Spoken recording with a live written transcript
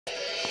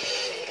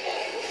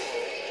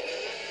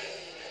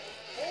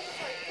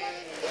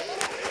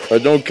I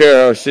don't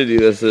care how shitty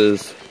this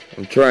is.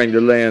 I'm trying to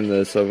land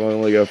this. I've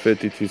only got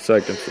 52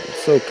 seconds. I'm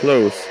so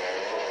close.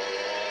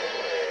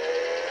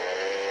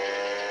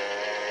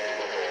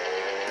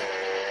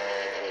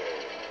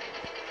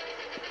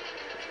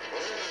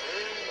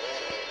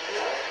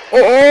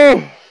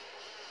 Oh!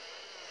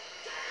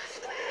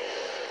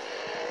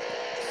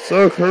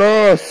 So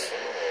close.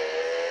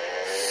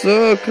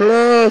 So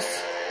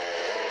close.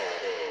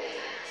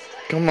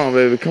 Come on,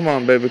 baby. Come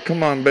on, baby.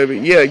 Come on, baby.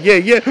 Yeah, yeah,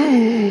 yeah.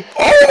 Oh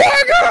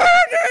my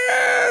god,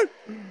 dude!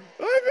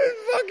 I've been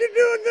fucking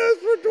doing this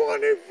for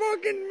 20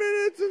 fucking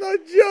minutes and I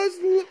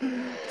just...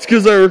 It's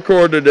because I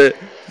recorded it.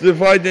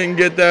 If I didn't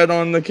get that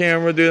on the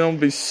camera, dude, I'll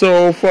be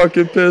so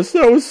fucking pissed.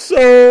 That was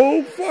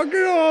so fucking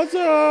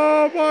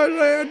awesome. I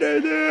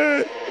landed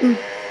it.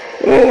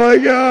 Oh my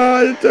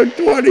god, it took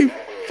 20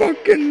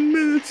 fucking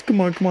minutes.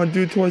 Come on, come on,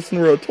 dude. Twice in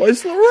a row.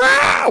 Twice in a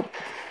row!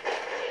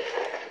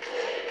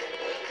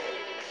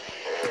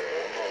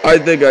 I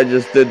think I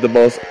just did the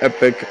most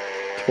epic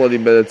 20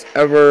 minutes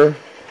ever.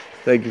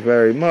 Thank you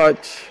very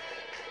much.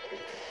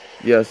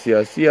 Yes,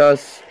 yes,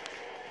 yes.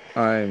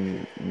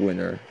 I'm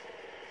winner.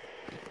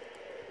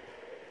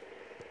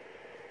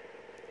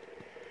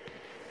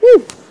 Woo!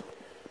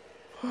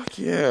 Fuck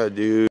yeah, dude.